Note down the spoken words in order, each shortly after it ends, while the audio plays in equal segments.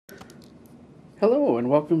Hello and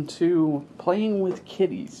welcome to Playing with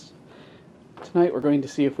Kitties. Tonight we're going to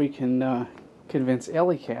see if we can convince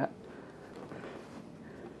Alley Cat.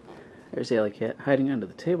 There's Alley Cat hiding under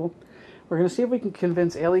the table. We're going to see if we can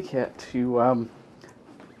convince Alley Cat to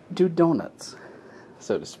do donuts,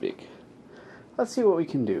 so to speak. Let's see what we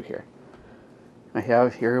can do here. I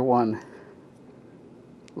have here one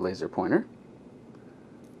laser pointer.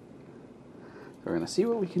 We're going to see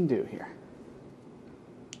what we can do here.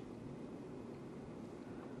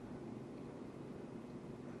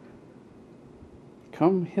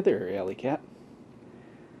 Come hither, Alley Cat.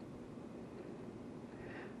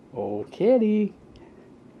 Oh, kitty.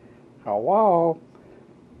 Hello.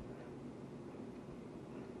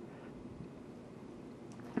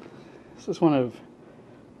 This is one of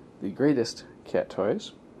the greatest cat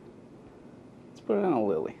toys. Let's put it on a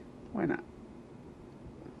lily. Why not?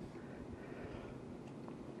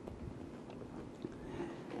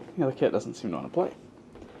 Yeah, the cat doesn't seem to want to play.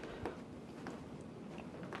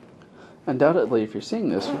 Undoubtedly, if you're seeing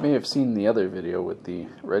this, you may have seen the other video with the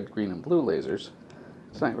red, green, and blue lasers.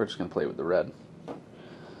 Tonight we're just going to play with the red.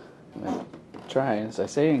 I'm going to try, as I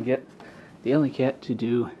say, and get the Alley Cat to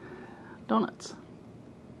do donuts.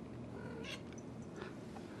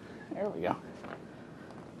 There we go.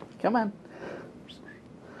 Come on.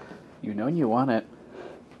 You know you want it.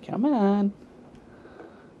 Come on.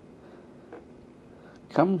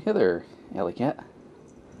 Come hither, Alley Cat.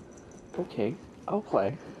 Okay, I'll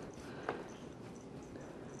play.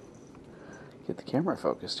 Get the camera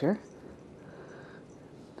focused here.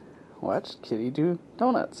 Watch Kitty do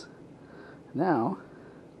donuts. Now,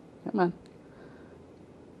 come on.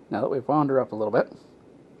 Now that we've wound her up a little bit,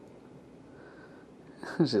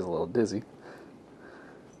 she's a little dizzy.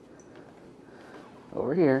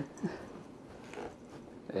 Over here.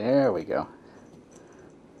 There we go.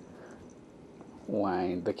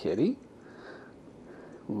 Wind the kitty.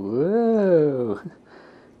 Whoa!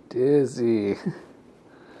 Dizzy.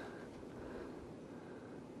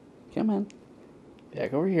 Come on.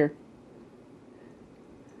 Back over here.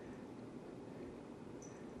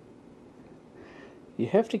 You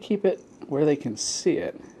have to keep it where they can see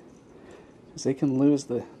it, because they can lose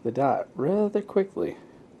the dot rather quickly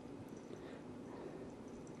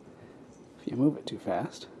if you move it too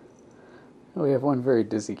fast. We have one very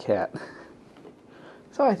dizzy cat,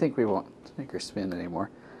 so I think we won't make her spin anymore.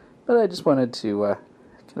 But I just wanted to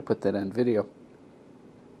kind of put that on video.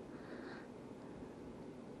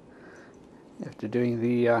 After doing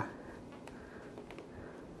the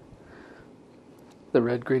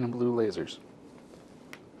red, green, and blue lasers,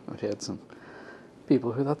 I've had some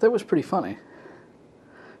people who thought that was pretty funny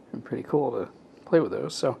and pretty cool to play with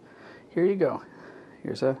those. So here you go.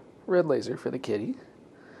 Here's a red laser for the kitty.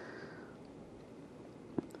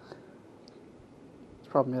 It's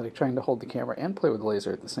problematic trying to hold the camera and play with the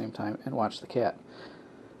laser at the same time and watch the cat.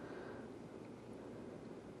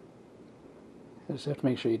 You just have to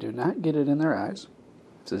make sure you do not get it in their eyes.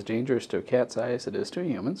 It's as dangerous to a cat's eye as it is to a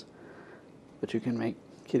human's, but you can make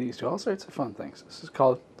kitties do all sorts of fun things. This is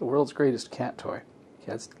called the world's greatest cat toy.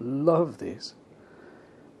 Cats love these.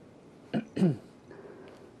 And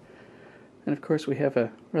of course we have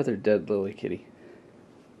a rather dead lily kitty.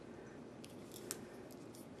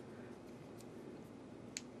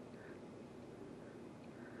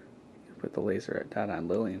 Put the laser dot on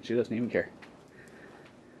Lily and she doesn't even care.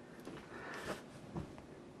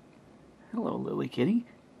 Hello, Lily Kitty.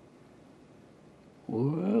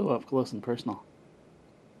 Whoa, up close and personal.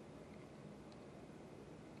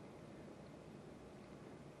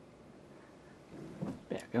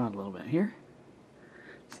 Back on a little bit here.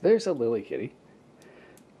 So there's a Lily Kitty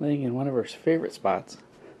laying in one of her favorite spots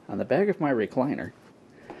on the back of my recliner.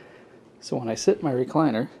 So when I sit in my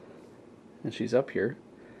recliner and she's up here,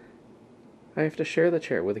 I have to share the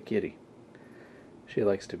chair with a kitty. She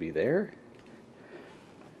likes to be there.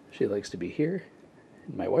 She likes to be here,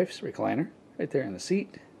 in my wife's recliner, right there in the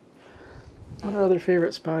seat. And her other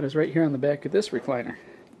favorite spot is right here on the back of this recliner.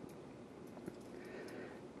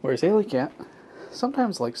 Whereas Alley Cat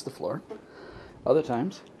sometimes likes the floor. Other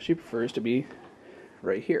times, she prefers to be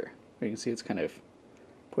right here. You can see it's kind of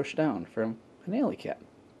pushed down from an Alley Cat.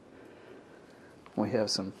 We have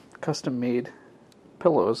some custom-made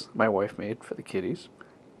pillows my wife made for the kitties,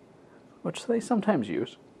 which they sometimes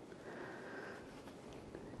use.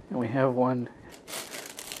 And we have one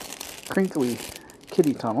crinkly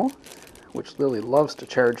kitty tunnel, which Lily loves to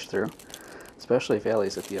charge through, especially if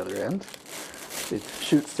Allie's at the other end. She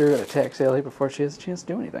shoots through and attacks Allie before she has a chance to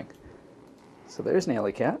do anything. So there's an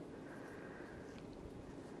Alley Cat.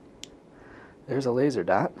 There's a laser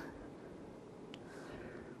dot.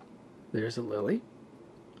 There's a lily.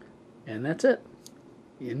 And that's it.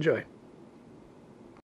 Enjoy.